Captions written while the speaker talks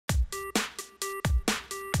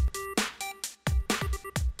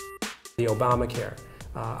The Obamacare.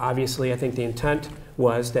 Obviously, I think the intent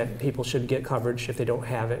was that people should get coverage if they don't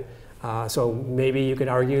have it. So maybe you could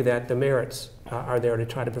argue that the merits are there to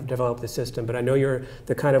try to develop the system. But I know you're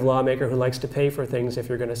the kind of lawmaker who likes to pay for things if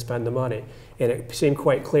you're going to spend the money. And it seemed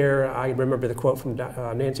quite clear. I remember the quote from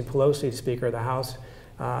Nancy Pelosi, Speaker of the House,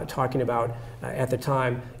 talking about, at the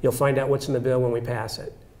time, you'll find out what's in the bill when we pass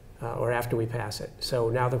it. Or after we pass it.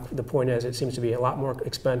 So now the point is, it seems to be a lot more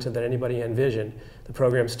expensive than anybody envisioned. The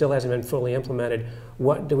program still hasn't been fully implemented.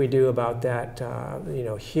 What do we do about that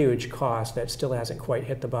huge cost that still hasn't quite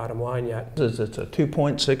hit the bottom line yet? It's a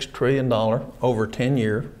 $2.6 trillion over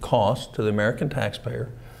 10-year cost to the American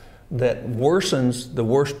taxpayer that worsens the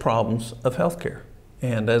worst problems of healthcare.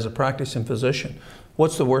 And as a practicing physician,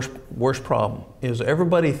 what's the worst problem? Is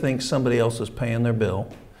everybody thinks somebody else is paying their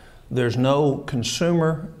bill. There's no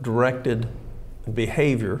consumer-directed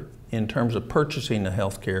behavior in terms of purchasing the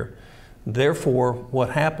health care. Therefore,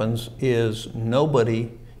 what happens is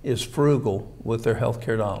nobody is frugal with their health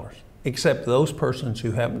care dollars, except those persons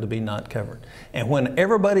who happen to be not covered. And when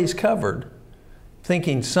everybody's covered,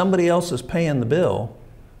 thinking somebody else is paying the bill,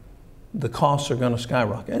 the costs are going to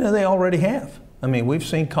skyrocket. And they already have. I mean, we've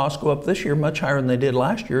seen costs go up this year much higher than they did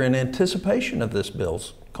last year in anticipation of this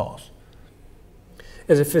bill's cost.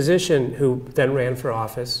 As a physician who then ran for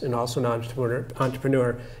office and also an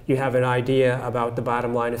entrepreneur, you have an idea about the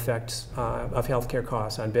bottom line effects of healthcare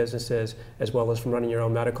costs on businesses as well as from running your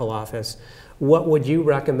own medical office. What would you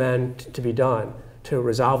recommend to be done to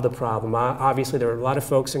resolve the problem? Obviously, there are a lot of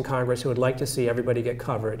folks in Congress who would like to see everybody get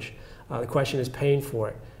coverage. The question is paying for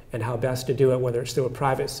it and how best to do it, whether it's through a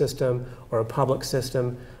private system or a public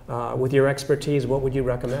system. With your expertise, what would you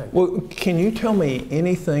recommend? Well, can you tell me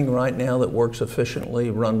anything right now that works efficiently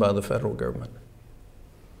run by the federal government?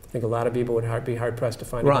 I think a lot of people would be hard-pressed to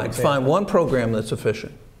find Right, find one program that's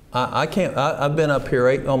efficient. I've been up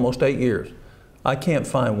here almost 8 years. I can't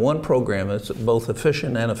find one program that's both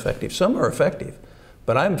efficient and effective. Some are effective,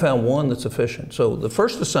 but I haven't found one that's efficient. So the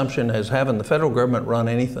first assumption is having the federal government run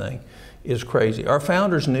anything is crazy. Our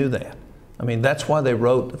founders knew that. I mean, that's why they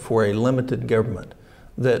wrote for a limited government.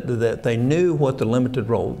 That they knew what the limited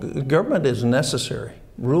role. Government is necessary.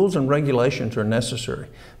 Rules and regulations are necessary.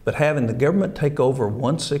 But having the government take over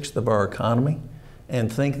 1/6 of our economy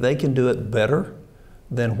and think they can do it better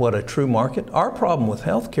than what a true market. Our problem with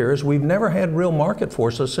healthcare is we've never had real market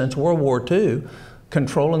forces since World War II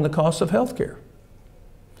controlling the cost of healthcare.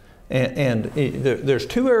 And there's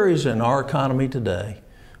two areas in our economy today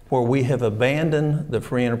where we have abandoned the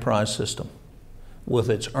free enterprise system with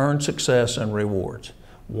its earned success and rewards.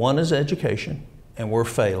 One is education, and we're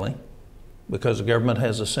failing because the government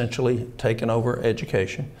has essentially taken over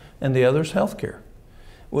education, and the other is healthcare.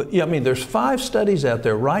 Well, yeah, I mean, there's 5 studies out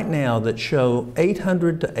there right now that show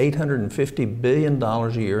 $800 to $850 billion a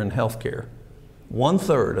year in healthcare.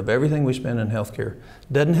 1/3 of everything we spend in healthcare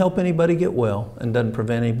doesn't help anybody get well and doesn't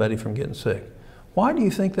prevent anybody from getting sick. Why do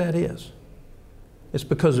you think that is? It's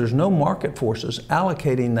because there's no market forces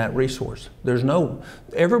allocating that resource.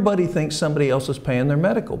 Everybody thinks somebody else is paying their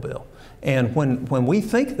medical bill. And when we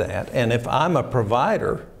think that, and if I'm a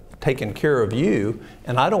provider taking care of you,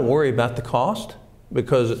 and I don't worry about the cost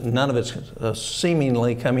because none of it's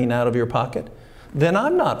seemingly coming out of your pocket, then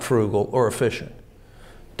I'm not frugal or efficient.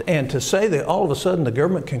 And to say that all of a sudden the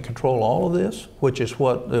government can control all of this, which is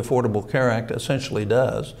what the Affordable Care Act essentially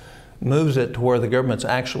does, moves it to where the government's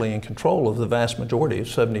actually in control of the vast majority of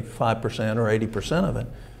 75% or 80% of it,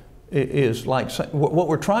 is like what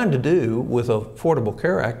we're trying to do with the Affordable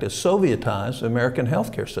Care Act is Sovietize the American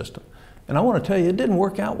healthcare system. And I want to tell you, it didn't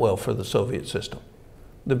work out well for the Soviet system.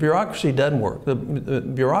 The bureaucracy doesn't work. The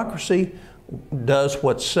bureaucracy does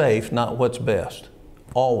what's safe, not what's best,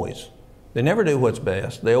 always. They never do what's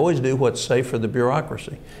best. They always do what's safe for the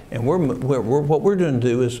bureaucracy. And what we're going to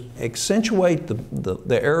do is accentuate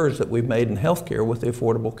the errors that we've made in healthcare with the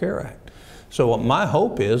Affordable Care Act. So my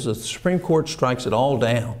hope is that the Supreme Court strikes it all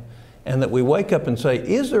down and that we wake up and say,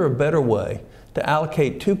 is there a better way to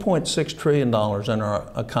allocate $2.6 trillion in our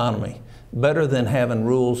economy better than having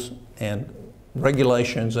rules and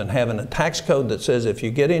regulations and having a tax code that says if you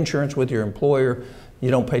get insurance with your employer, you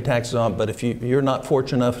don't pay taxes on it, but if you're not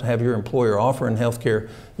fortunate enough to have your employer offering health care,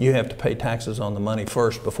 you have to pay taxes on the money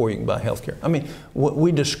first before you can buy health care. I mean,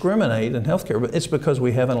 we discriminate in health care, but it's because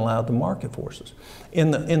we haven't allowed the market forces. In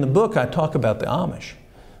the book, I talk about the Amish,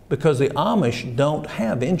 because the Amish don't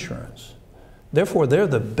have insurance. Therefore, they're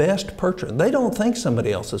the best purchaser. They don't think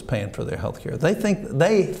somebody else is paying for their health care. They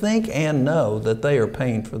think and know that they are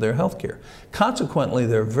paying for their health care. Consequently,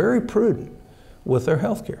 they're very prudent with their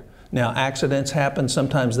health care. Now, accidents happen.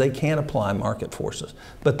 Sometimes they can't apply market forces.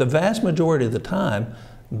 But the vast majority of the time,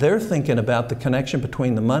 They're thinking about the connection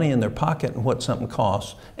between the money in their pocket and what something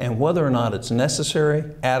costs, and whether or not it's necessary,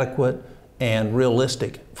 adequate, and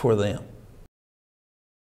realistic for them.